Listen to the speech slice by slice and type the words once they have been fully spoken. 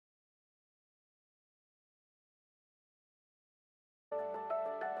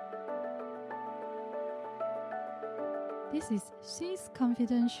This is She's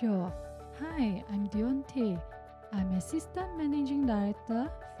Confidential. Hi, I'm Deonte. I'm Assistant Managing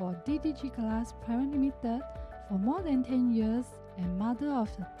Director for DDG Glass Private Limited for more than 10 years and mother of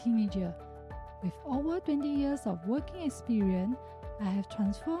a teenager. With over 20 years of working experience, I have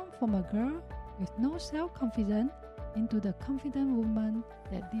transformed from a girl with no self-confidence into the confident woman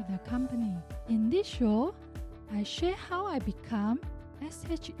that lead the company. In this show, I share how I become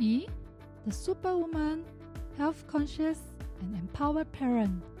SHE, the superwoman, health-conscious and empowered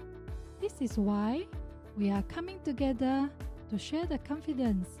parent. This is why we are coming together to share the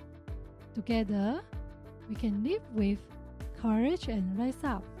confidence. Together, we can live with courage and rise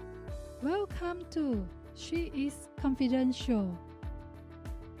up. Welcome to She is Confidential.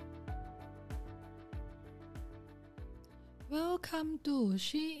 Welcome to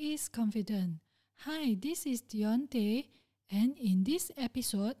She is Confident. Hi, this is Deonte, and in this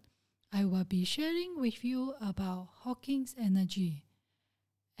episode, I will be sharing with you about Hawking's energy.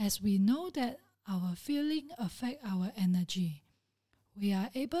 As we know that our feelings affect our energy, we are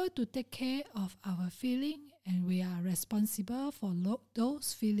able to take care of our feelings and we are responsible for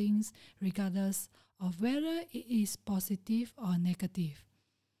those feelings regardless of whether it is positive or negative.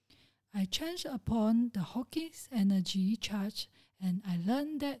 I chanced upon the Hawking's energy charge and I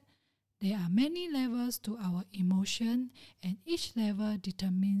learned that there are many levels to our emotion and each level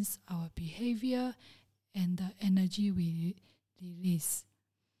determines our behavior and the energy we release.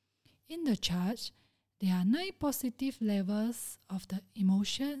 In the chart, there are 9 positive levels of the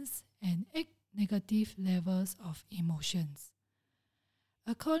emotions and 8 negative levels of emotions.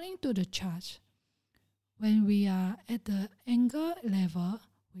 According to the chart, when we are at the anger level,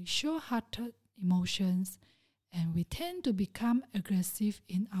 we show hearted emotions and we tend to become aggressive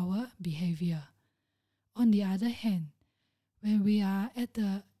in our behavior. On the other hand, when we are at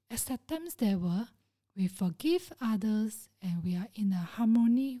the acceptance level, we forgive others and we are in a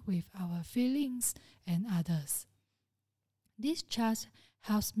harmony with our feelings and others. This chart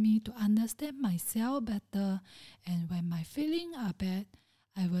helps me to understand myself better, and when my feelings are bad,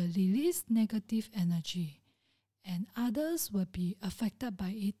 I will release negative energy and others will be affected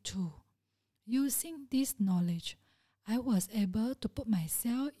by it too. Using this knowledge, I was able to put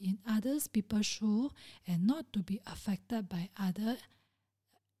myself in others people's shoes and not to be affected by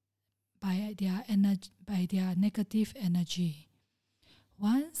their negative energy.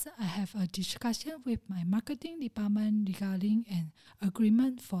 Once I have a discussion with my marketing department regarding an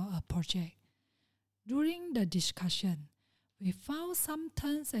agreement for a project. During the discussion, we found some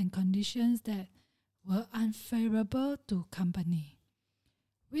terms and conditions that were unfavorable to company,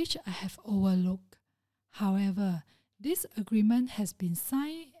 which I have overlooked. However, this agreement has been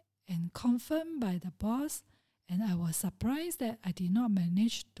signed and confirmed by the boss, and I was surprised that I did not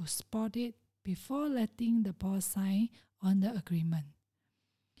manage to spot it before letting the boss sign on the agreement.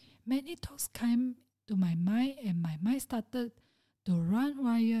 Many thoughts came to my mind and my mind started to run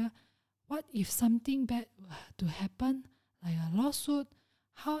wild. What if something bad were to happen, like a lawsuit?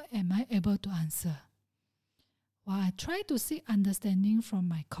 How am I able to answer? While I tried to seek understanding from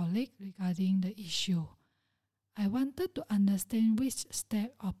my colleague regarding the issue, I wanted to understand which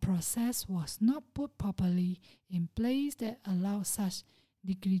step or process was not put properly in place that allowed such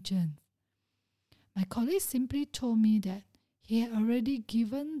negligence. My colleague simply told me that he had already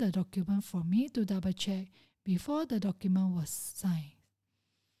given the document for me to double check before the document was signed.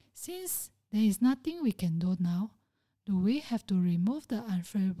 Since there is nothing we can do now, do we have to remove the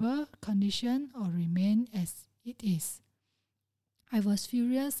unfavorable condition or remain as it is? I was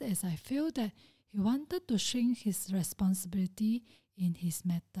furious as I felt that he wanted to shrink his responsibility in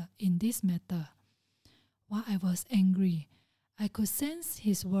this matter. While I was angry, I could sense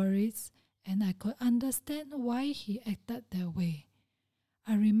his worries and I could understand why he acted that way.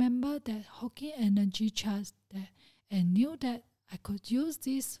 I remember that Hawking energy chart and knew that I could use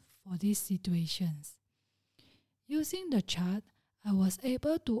this for these situations. Using the chart, I was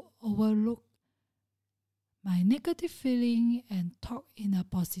able to overlook my negative feeling and talk in a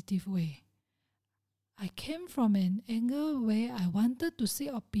positive way. I came from an angle where I wanted to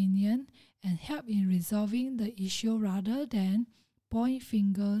seek opinion and help in resolving the issue rather than point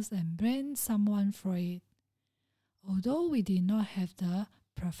fingers and blame someone for it. Although we did not have the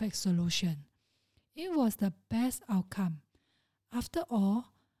perfect solution, it was the best outcome. After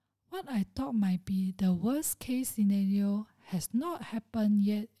all, what I thought might be the worst case scenario has not happened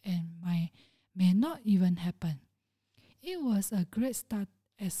yet and may not even happen. It was a great start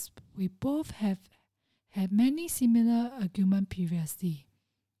as we both have had many similar arguments previously.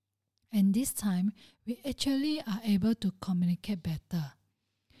 And this time, we actually are able to communicate better.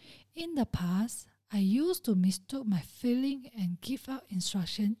 In the past, I used to mistook my feeling and give out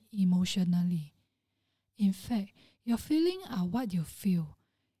instruction emotionally. In fact, your feelings are what you feel.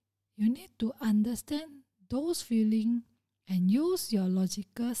 You need to understand those feelings and use your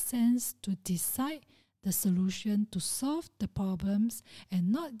logical sense to decide the solution to solve the problems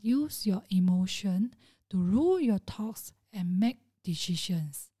and not use your emotion to rule your thoughts and make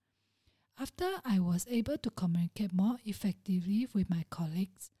decisions. After I was able to communicate more effectively with my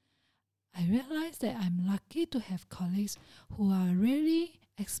colleagues, I realized that I'm lucky to have colleagues who are really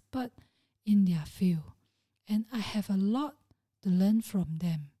expert in their field, and I have a lot to learn from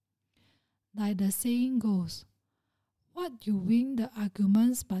them. Like the saying goes, what you win the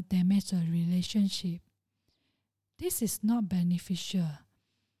arguments but damage the relationship. This is not beneficial,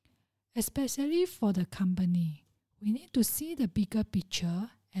 especially for the company. We need to see the bigger picture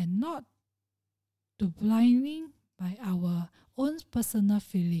and not to blinding by our own personal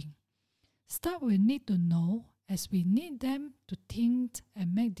feeling. Staff will need to know as we need them to think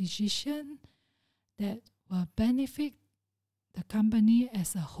and make decisions that will benefit the company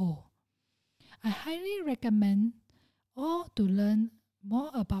as a whole. I highly recommend all to learn more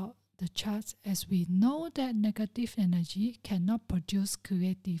about the charts, as we know that negative energy cannot produce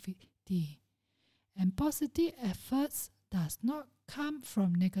creativity, and positive efforts does not come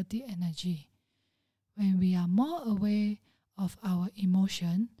from negative energy. When we are more aware of our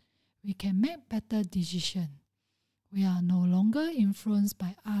emotion, we can make better decisions. We are no longer influenced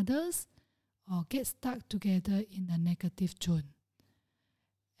by others or get stuck together in a negative zone,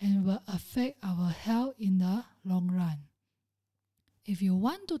 and will affect our health in the long run. If you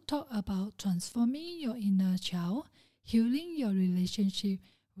want to talk about transforming your inner child, healing your relationship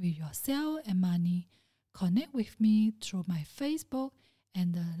with yourself and money, connect with me through my Facebook,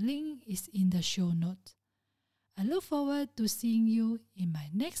 and the link is in the show notes. I look forward to seeing you in my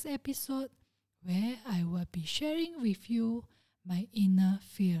next episode, where I will be sharing with you my inner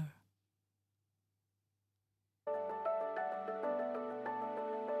fear.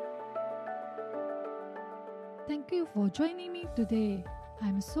 Thank you for joining me today.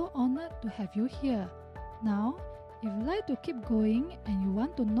 I'm so honored to have you here. Now, if you'd like to keep going and you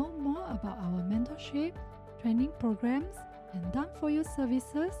want to know more about our mentorship, training programs, and done for you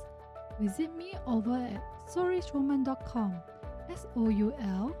services, visit me over at soulrichwoman.com. SOULRICHWOMAN.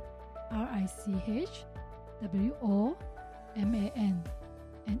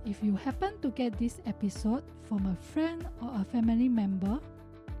 And if you happen to get this episode from a friend or a family member,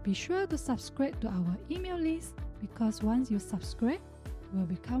 be sure to subscribe to our email list, because once you subscribe, you will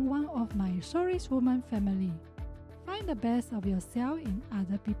become one of my Soul Rich Woman family. Find the best of yourself in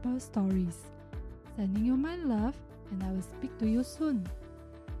other people's stories. Sending you my love, and I will speak to you soon.